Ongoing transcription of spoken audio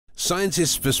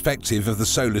Scientists' perspective of the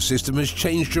solar system has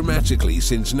changed dramatically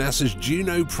since NASA's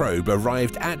Juno probe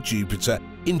arrived at Jupiter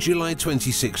in July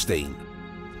 2016.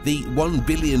 The $1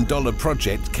 billion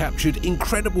project captured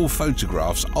incredible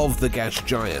photographs of the gas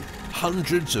giant,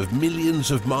 hundreds of millions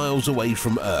of miles away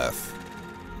from Earth.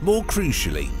 More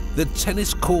crucially, the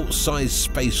tennis court-sized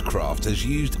spacecraft has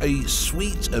used a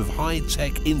suite of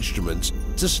high-tech instruments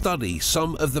to study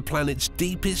some of the planet's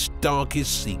deepest,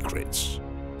 darkest secrets.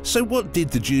 So what did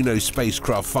the Juno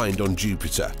spacecraft find on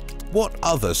Jupiter? What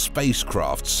other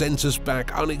spacecraft sent us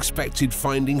back unexpected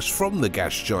findings from the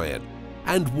gas giant?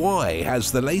 And why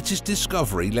has the latest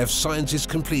discovery left scientists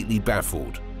completely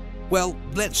baffled? Well,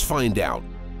 let's find out.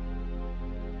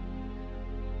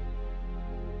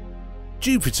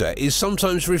 Jupiter is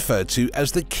sometimes referred to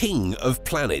as the king of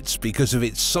planets because of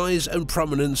its size and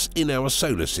prominence in our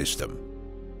solar system.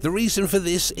 The reason for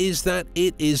this is that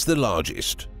it is the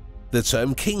largest. The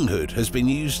term kinghood has been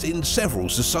used in several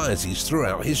societies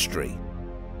throughout history.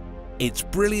 It's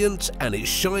brilliant and it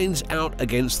shines out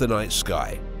against the night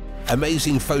sky.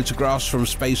 Amazing photographs from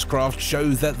spacecraft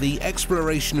show that the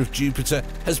exploration of Jupiter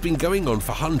has been going on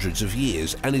for hundreds of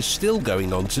years and is still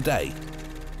going on today.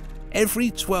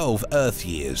 Every 12 Earth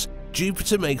years,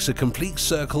 Jupiter makes a complete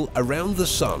circle around the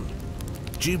Sun.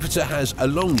 Jupiter has a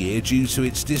long year due to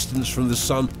its distance from the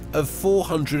Sun of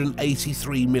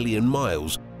 483 million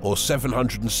miles, or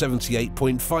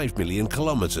 778.5 million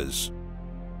kilometers.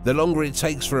 The longer it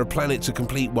takes for a planet to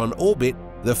complete one orbit,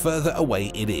 the further away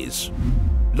it is.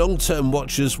 Long-term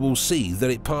watchers will see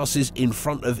that it passes in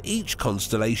front of each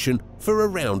constellation for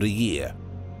around a year.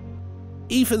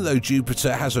 Even though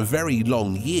Jupiter has a very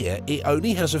long year, it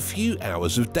only has a few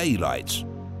hours of daylight.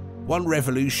 One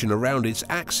revolution around its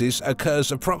axis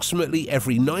occurs approximately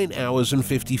every 9 hours and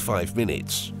 55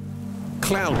 minutes.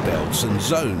 Cloud belts and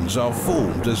zones are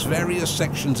formed as various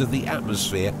sections of the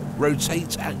atmosphere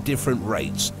rotate at different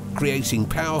rates, creating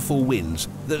powerful winds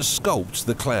that sculpt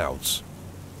the clouds.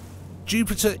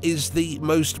 Jupiter is the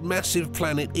most massive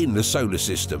planet in the solar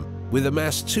system, with a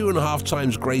mass 2.5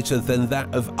 times greater than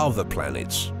that of other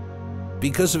planets.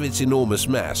 Because of its enormous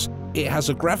mass, it has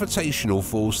a gravitational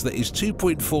force that is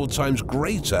 2.4 times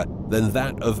greater than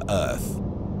that of Earth.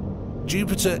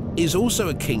 Jupiter is also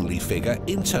a kingly figure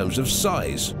in terms of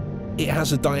size. It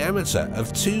has a diameter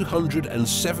of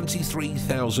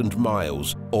 273,000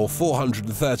 miles, or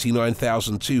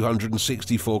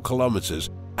 439,264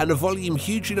 kilometers, and a volume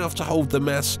huge enough to hold the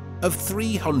mass of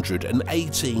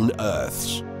 318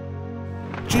 Earths.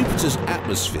 Jupiter's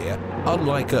atmosphere,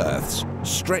 unlike Earth's,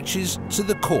 stretches to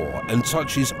the core and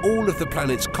touches all of the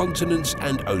planet's continents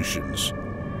and oceans.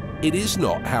 It is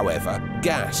not, however,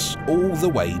 gas all the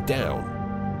way down.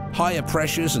 Higher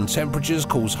pressures and temperatures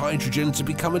cause hydrogen to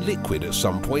become a liquid at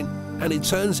some point, and it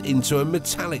turns into a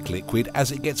metallic liquid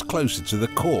as it gets closer to the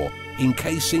core,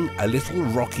 encasing a little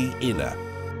rocky inner.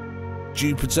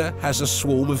 Jupiter has a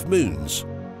swarm of moons.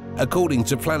 According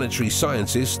to planetary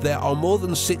scientists, there are more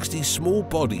than 60 small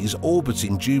bodies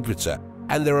orbiting Jupiter,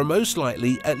 and there are most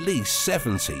likely at least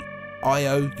 70.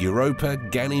 Io, Europa,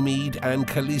 Ganymede, and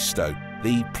Callisto,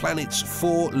 the planet's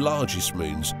 4 largest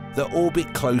moons that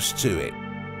orbit close to it.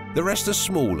 The rest are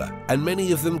smaller, and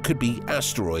many of them could be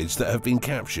asteroids that have been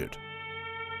captured.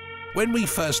 When we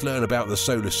first learn about the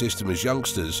solar system as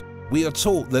youngsters, we are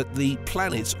taught that the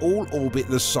planets all orbit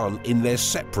the Sun in their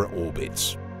separate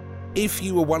orbits. If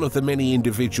you were one of the many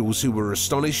individuals who were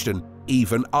astonished and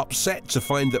even upset to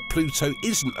find that Pluto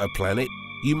isn't a planet,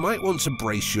 you might want to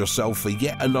brace yourself for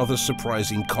yet another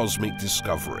surprising cosmic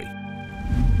discovery.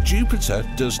 Jupiter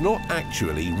does not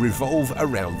actually revolve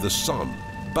around the Sun,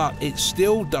 but it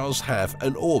still does have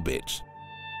an orbit.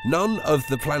 None of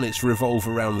the planets revolve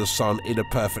around the Sun in a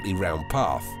perfectly round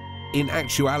path. In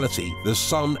actuality, the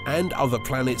Sun and other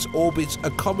planets orbit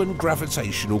a common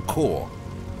gravitational core.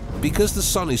 Because the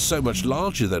Sun is so much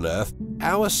larger than Earth,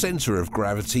 our center of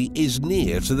gravity is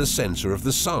near to the center of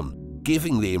the Sun,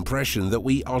 giving the impression that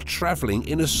we are traveling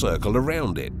in a circle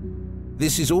around it.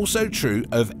 This is also true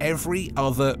of every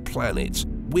other planet,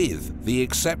 with the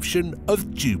exception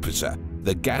of Jupiter,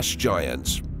 the gas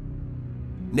giant.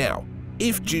 Now,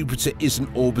 if Jupiter isn't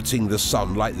orbiting the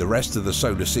Sun like the rest of the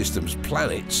solar system's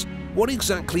planets, what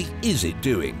exactly is it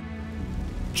doing?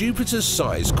 Jupiter's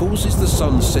size causes the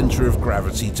Sun's center of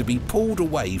gravity to be pulled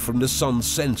away from the Sun's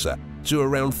center to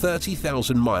around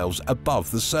 30,000 miles above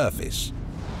the surface.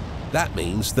 That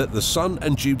means that the Sun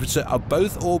and Jupiter are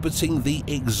both orbiting the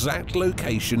exact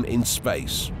location in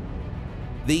space.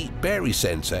 The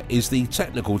barycenter is the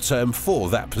technical term for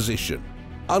that position.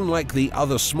 Unlike the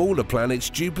other smaller planets,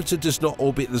 Jupiter does not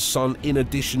orbit the Sun in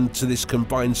addition to this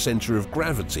combined center of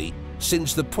gravity,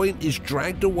 since the point is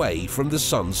dragged away from the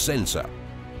Sun's center.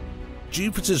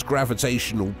 Jupiter's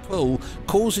gravitational pull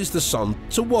causes the Sun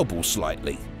to wobble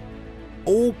slightly.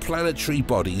 All planetary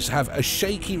bodies have a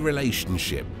shaky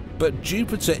relationship, but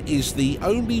Jupiter is the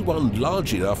only one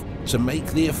large enough to make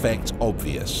the effect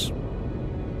obvious.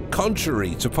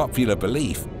 Contrary to popular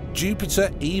belief, Jupiter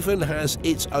even has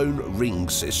its own ring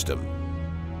system.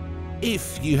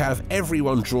 If you have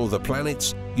everyone draw the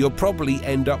planets, you'll probably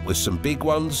end up with some big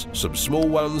ones, some small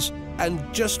ones,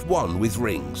 and just one with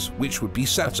rings, which would be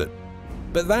Saturn.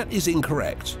 But that is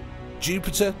incorrect.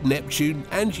 Jupiter, Neptune,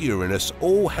 and Uranus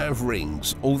all have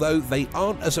rings, although they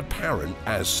aren't as apparent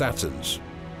as Saturn's.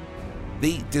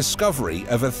 The discovery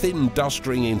of a thin dust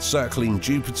ring encircling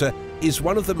Jupiter is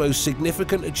one of the most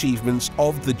significant achievements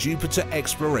of the Jupiter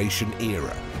exploration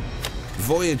era.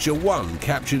 Voyager 1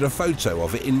 captured a photo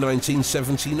of it in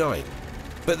 1979,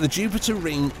 but the Jupiter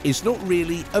ring is not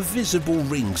really a visible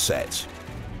ring set.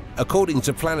 According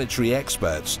to planetary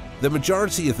experts, the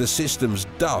majority of the system's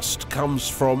dust comes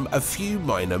from a few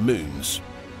minor moons.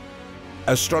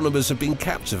 Astronomers have been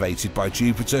captivated by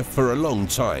Jupiter for a long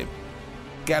time.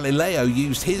 Galileo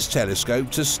used his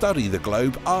telescope to study the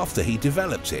globe after he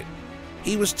developed it.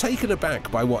 He was taken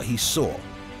aback by what he saw.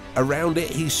 Around it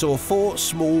he saw 4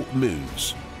 small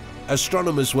moons.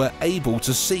 Astronomers were able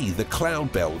to see the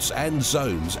cloud belts and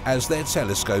zones as their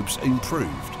telescopes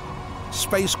improved.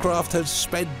 Spacecraft have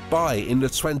sped by in the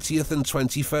 20th and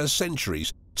 21st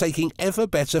centuries, taking ever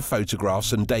better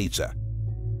photographs and data.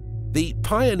 The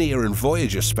Pioneer and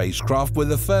Voyager spacecraft were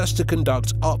the first to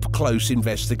conduct up-close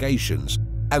investigations,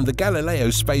 and the Galileo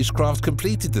spacecraft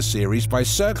completed the series by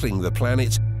circling the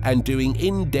planet and doing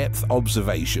in-depth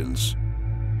observations.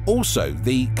 Also,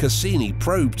 the Cassini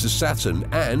probe to Saturn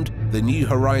and the New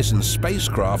Horizons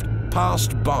spacecraft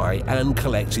passed by and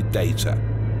collected data.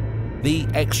 The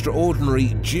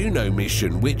extraordinary Juno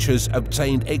mission, which has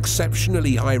obtained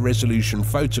exceptionally high-resolution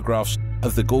photographs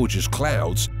of the gorgeous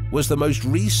clouds, was the most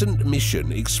recent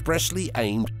mission expressly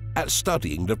aimed at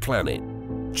studying the planet.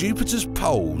 Jupiter's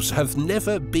poles have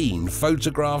never been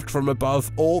photographed from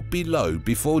above or below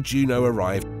before Juno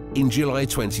arrived in July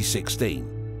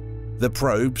 2016. The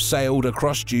probe sailed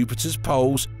across Jupiter's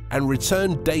poles and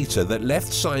returned data that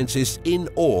left scientists in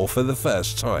awe for the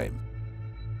first time.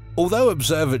 Although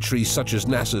observatories such as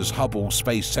NASA's Hubble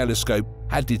Space Telescope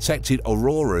had detected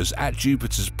auroras at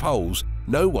Jupiter's poles,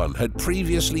 no one had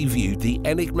previously viewed the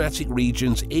enigmatic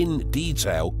regions in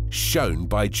detail shown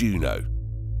by Juno.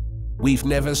 We've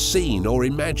never seen or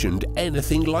imagined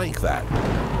anything like that.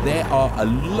 There are a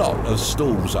lot of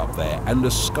storms up there, and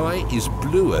the sky is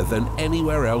bluer than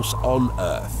anywhere else on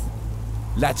Earth.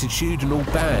 Latitudinal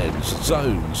bands,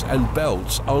 zones, and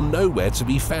belts are nowhere to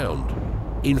be found.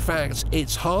 In fact,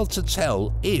 it's hard to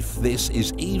tell if this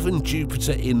is even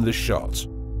Jupiter in the shot.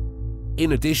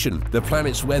 In addition, the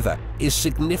planet's weather is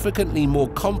significantly more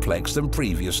complex than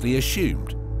previously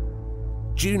assumed.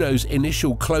 Juno's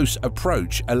initial close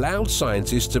approach allowed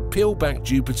scientists to peel back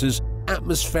Jupiter's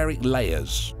atmospheric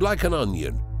layers like an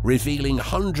onion, revealing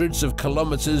hundreds of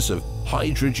kilometers of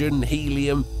hydrogen,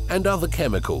 helium, and other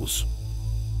chemicals.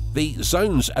 The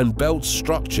zones and belts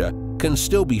structure can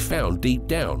still be found deep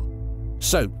down.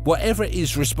 So, whatever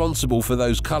is responsible for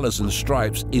those colors and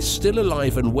stripes is still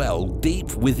alive and well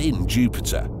deep within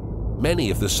Jupiter.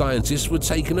 Many of the scientists were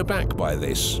taken aback by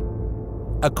this.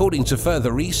 According to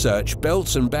further research,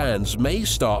 belts and bands may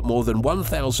start more than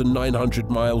 1,900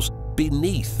 miles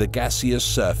beneath the gaseous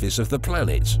surface of the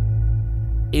planet.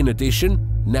 In addition,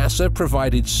 NASA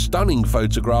provided stunning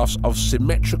photographs of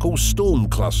symmetrical storm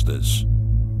clusters.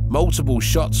 Multiple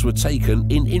shots were taken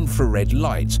in infrared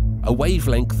light, a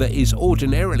wavelength that is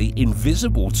ordinarily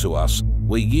invisible to us,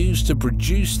 were used to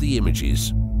produce the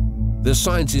images. The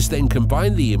scientists then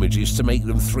combined the images to make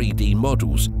them 3D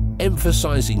models,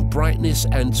 emphasizing brightness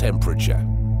and temperature.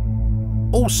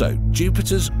 Also,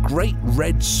 Jupiter's Great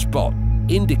Red Spot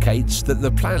indicates that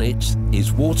the planet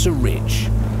is water-rich.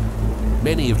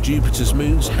 Many of Jupiter's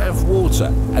moons have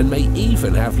water and may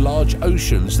even have large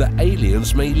oceans that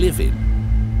aliens may live in.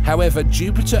 However,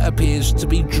 Jupiter appears to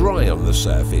be dry on the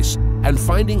surface, and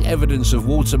finding evidence of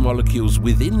water molecules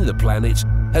within the planet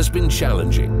has been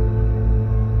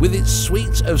challenging. With its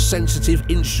suite of sensitive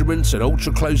instruments and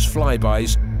ultra-close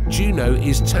flybys, Juno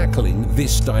is tackling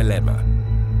this dilemma.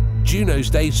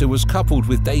 Juno's data was coupled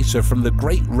with data from the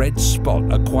Great Red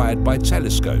Spot acquired by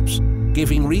telescopes,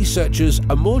 giving researchers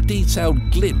a more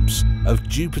detailed glimpse of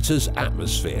Jupiter's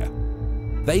atmosphere.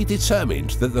 They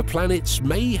determined that the planets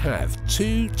may have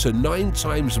 2 to 9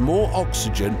 times more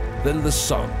oxygen than the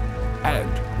Sun,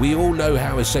 and we all know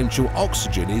how essential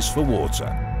oxygen is for water.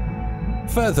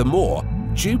 Furthermore,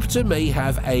 Jupiter may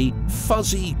have a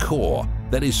fuzzy core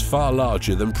that is far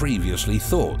larger than previously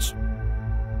thought.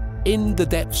 In the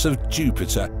depths of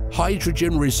Jupiter,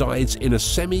 hydrogen resides in a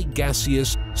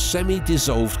semi-gaseous,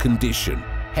 semi-dissolved condition,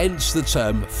 hence the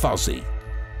term fuzzy.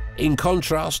 In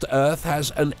contrast, Earth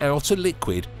has an outer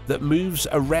liquid that moves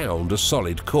around a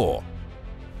solid core.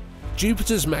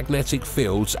 Jupiter's magnetic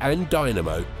fields and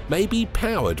dynamo may be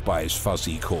powered by its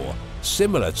fuzzy core,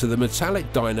 similar to the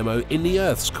metallic dynamo in the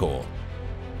Earth's core.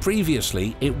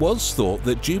 Previously, it was thought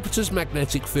that Jupiter's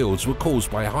magnetic fields were caused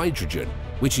by hydrogen,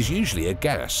 which is usually a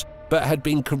gas, but had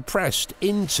been compressed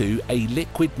into a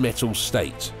liquid metal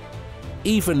state.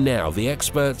 Even now, the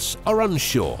experts are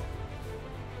unsure.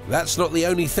 That's not the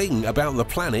only thing about the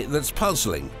planet that's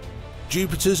puzzling.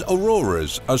 Jupiter's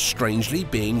auroras are strangely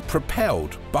being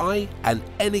propelled by an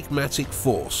enigmatic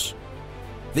force.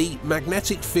 The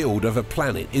magnetic field of a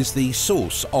planet is the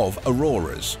source of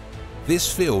auroras.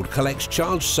 This field collects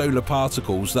charged solar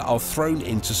particles that are thrown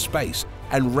into space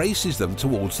and races them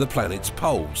towards the planet's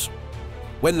poles.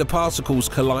 When the particles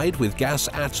collide with gas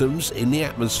atoms in the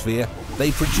atmosphere,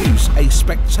 they produce a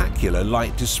spectacular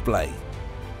light display.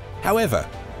 However,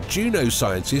 Juno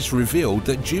scientists revealed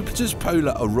that Jupiter's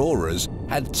polar auroras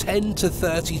had 10 to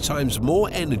 30 times more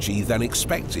energy than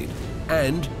expected,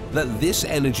 and that this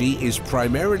energy is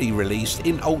primarily released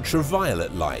in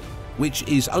ultraviolet light, which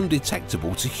is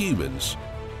undetectable to humans.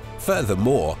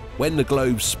 Furthermore, when the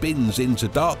globe spins into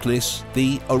darkness,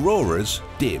 the auroras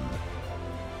dim.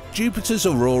 Jupiter's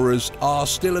auroras are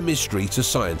still a mystery to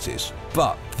scientists,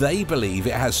 but they believe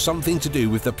it has something to do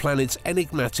with the planet's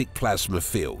enigmatic plasma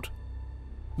field.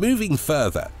 Moving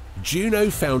further, Juno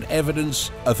found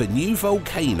evidence of a new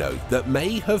volcano that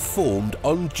may have formed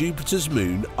on Jupiter's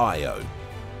moon Io.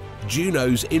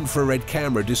 Juno's infrared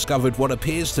camera discovered what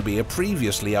appears to be a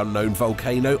previously unknown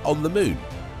volcano on the moon.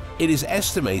 It is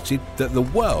estimated that the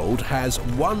world has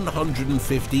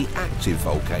 150 active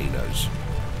volcanoes.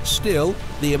 Still,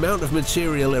 the amount of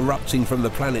material erupting from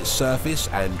the planet's surface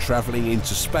and travelling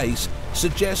into space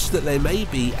suggests that there may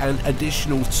be an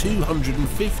additional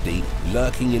 250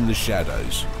 lurking in the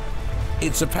shadows.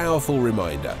 It's a powerful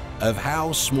reminder of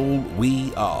how small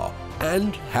we are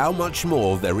and how much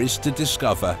more there is to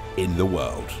discover in the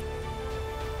world.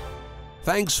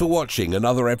 Thanks for watching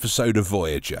another episode of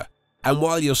Voyager. And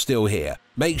while you're still here,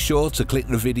 make sure to click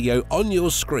the video on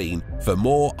your screen for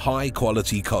more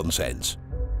high-quality content.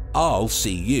 I'll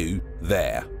see you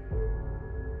there.